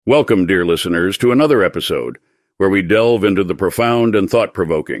Welcome, dear listeners, to another episode where we delve into the profound and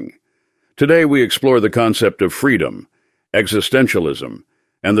thought-provoking. Today we explore the concept of freedom, existentialism,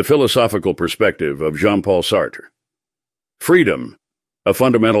 and the philosophical perspective of Jean-Paul Sartre. Freedom, a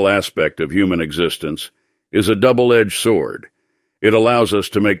fundamental aspect of human existence, is a double-edged sword. It allows us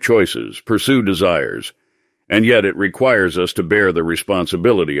to make choices, pursue desires, and yet it requires us to bear the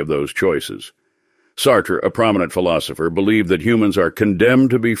responsibility of those choices. Sartre, a prominent philosopher, believed that humans are condemned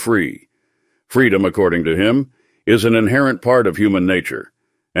to be free. Freedom, according to him, is an inherent part of human nature,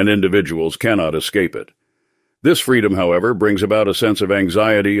 and individuals cannot escape it. This freedom, however, brings about a sense of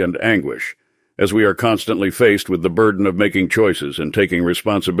anxiety and anguish, as we are constantly faced with the burden of making choices and taking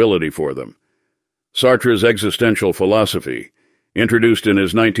responsibility for them. Sartre's existential philosophy, introduced in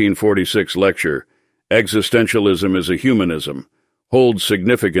his 1946 lecture, Existentialism is a Humanism, holds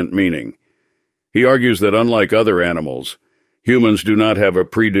significant meaning. He argues that unlike other animals, humans do not have a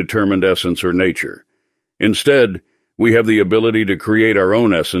predetermined essence or nature. Instead, we have the ability to create our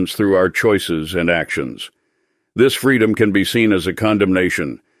own essence through our choices and actions. This freedom can be seen as a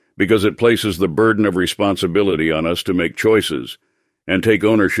condemnation because it places the burden of responsibility on us to make choices and take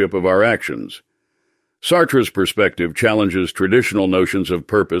ownership of our actions. Sartre's perspective challenges traditional notions of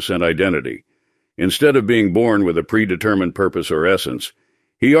purpose and identity. Instead of being born with a predetermined purpose or essence,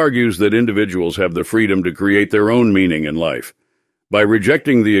 he argues that individuals have the freedom to create their own meaning in life. By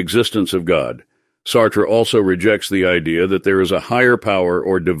rejecting the existence of God, Sartre also rejects the idea that there is a higher power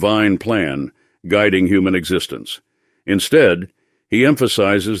or divine plan guiding human existence. Instead, he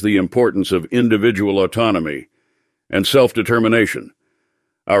emphasizes the importance of individual autonomy and self-determination.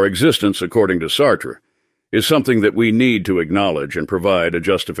 Our existence, according to Sartre, is something that we need to acknowledge and provide a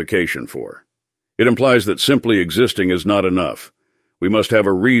justification for. It implies that simply existing is not enough. We must have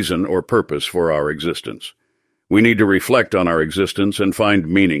a reason or purpose for our existence. We need to reflect on our existence and find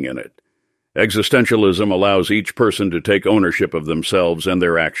meaning in it. Existentialism allows each person to take ownership of themselves and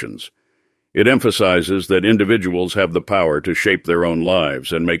their actions. It emphasizes that individuals have the power to shape their own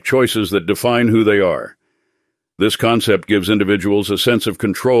lives and make choices that define who they are. This concept gives individuals a sense of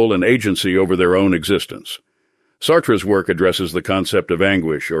control and agency over their own existence. Sartre's work addresses the concept of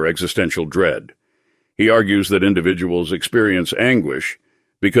anguish or existential dread. He argues that individuals experience anguish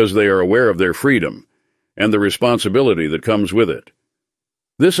because they are aware of their freedom and the responsibility that comes with it.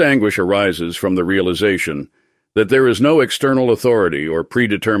 This anguish arises from the realization that there is no external authority or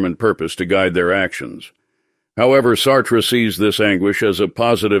predetermined purpose to guide their actions. However, Sartre sees this anguish as a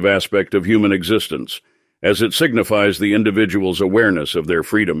positive aspect of human existence, as it signifies the individual's awareness of their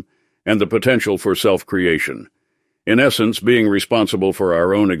freedom and the potential for self-creation. In essence, being responsible for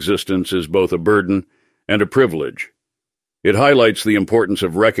our own existence is both a burden and a privilege. It highlights the importance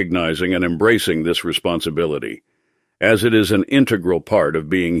of recognizing and embracing this responsibility, as it is an integral part of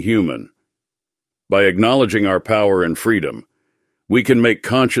being human. By acknowledging our power and freedom, we can make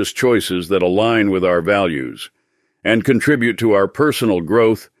conscious choices that align with our values and contribute to our personal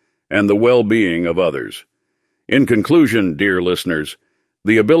growth and the well-being of others. In conclusion, dear listeners,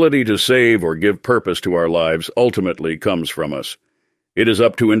 the ability to save or give purpose to our lives ultimately comes from us. It is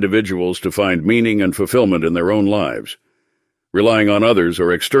up to individuals to find meaning and fulfillment in their own lives. Relying on others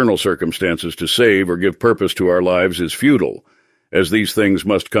or external circumstances to save or give purpose to our lives is futile, as these things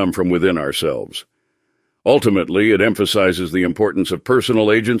must come from within ourselves. Ultimately, it emphasizes the importance of personal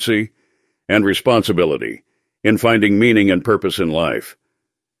agency and responsibility in finding meaning and purpose in life.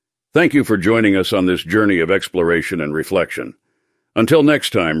 Thank you for joining us on this journey of exploration and reflection. Until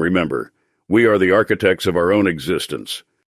next time, remember, we are the architects of our own existence.